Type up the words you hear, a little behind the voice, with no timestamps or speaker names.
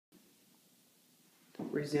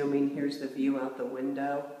Resuming, here's the view out the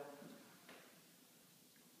window.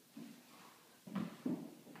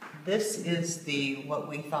 This is what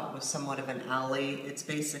we thought was somewhat of an alley. It's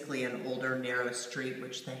basically an older, narrow street,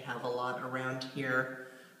 which they have a lot around here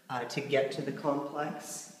to get to the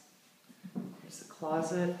complex. Here's the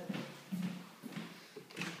closet.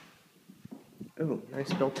 Ooh,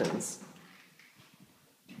 nice built-ins.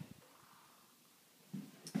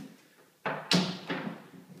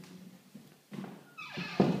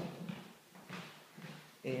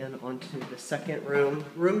 And onto the second room.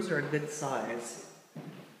 Rooms are a good size.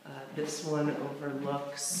 This one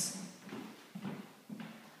overlooks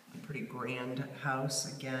a pretty grand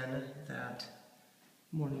house. Again, that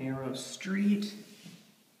more narrow street.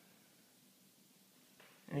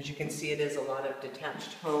 As you can see, it is a lot of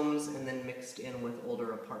detached homes and then mixed in with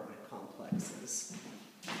older apartment complexes.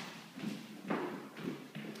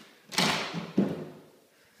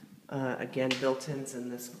 Again, built-ins in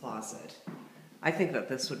this closet. I think that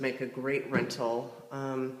this would make a great rental.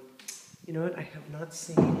 You know what? I have not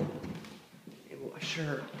seen a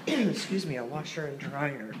washer, excuse me, a washer and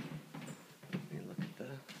dryer. Let me look at the...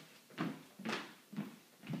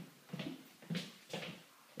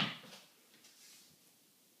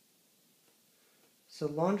 So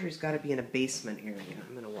laundry's got to be in a basement area.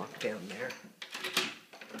 I'm going to walk down there.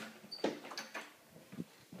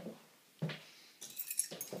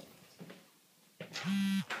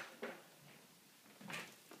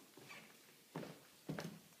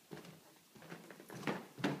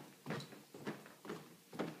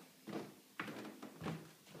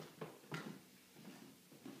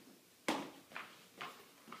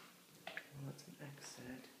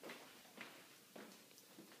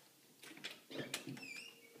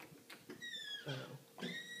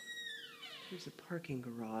 Here's a parking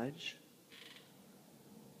garage,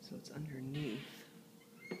 so it's underneath.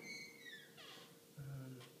 Let's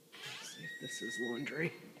see if this is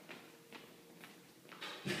laundry.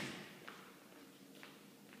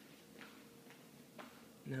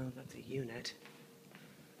 No, that's a unit.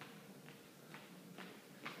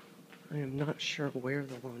 I am not sure where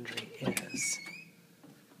the laundry is.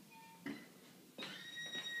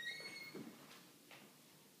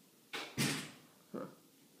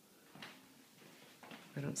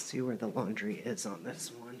 I don't see where the laundry is on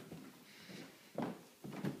this one.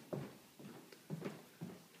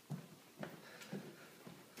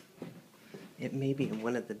 It may be in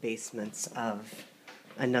one of the basements of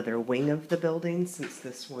another wing of the building, since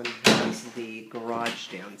this one has the garage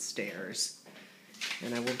downstairs.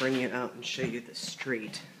 And I will bring you out and show you the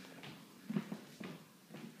street.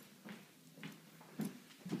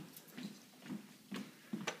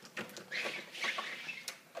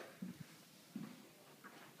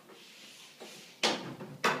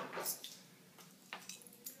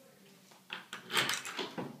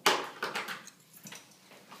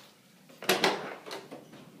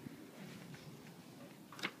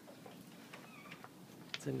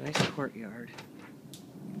 It's a nice courtyard.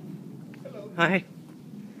 Hello. Hi.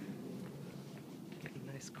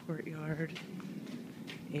 Nice courtyard.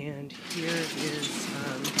 And here is,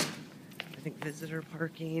 I think, visitor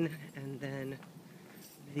parking, and then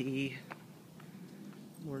the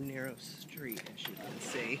more narrow street, as you can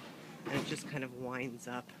see. And it just kind of winds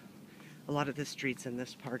up. A lot of the streets in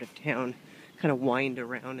this part of town kind of wind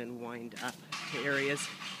around and wind up to areas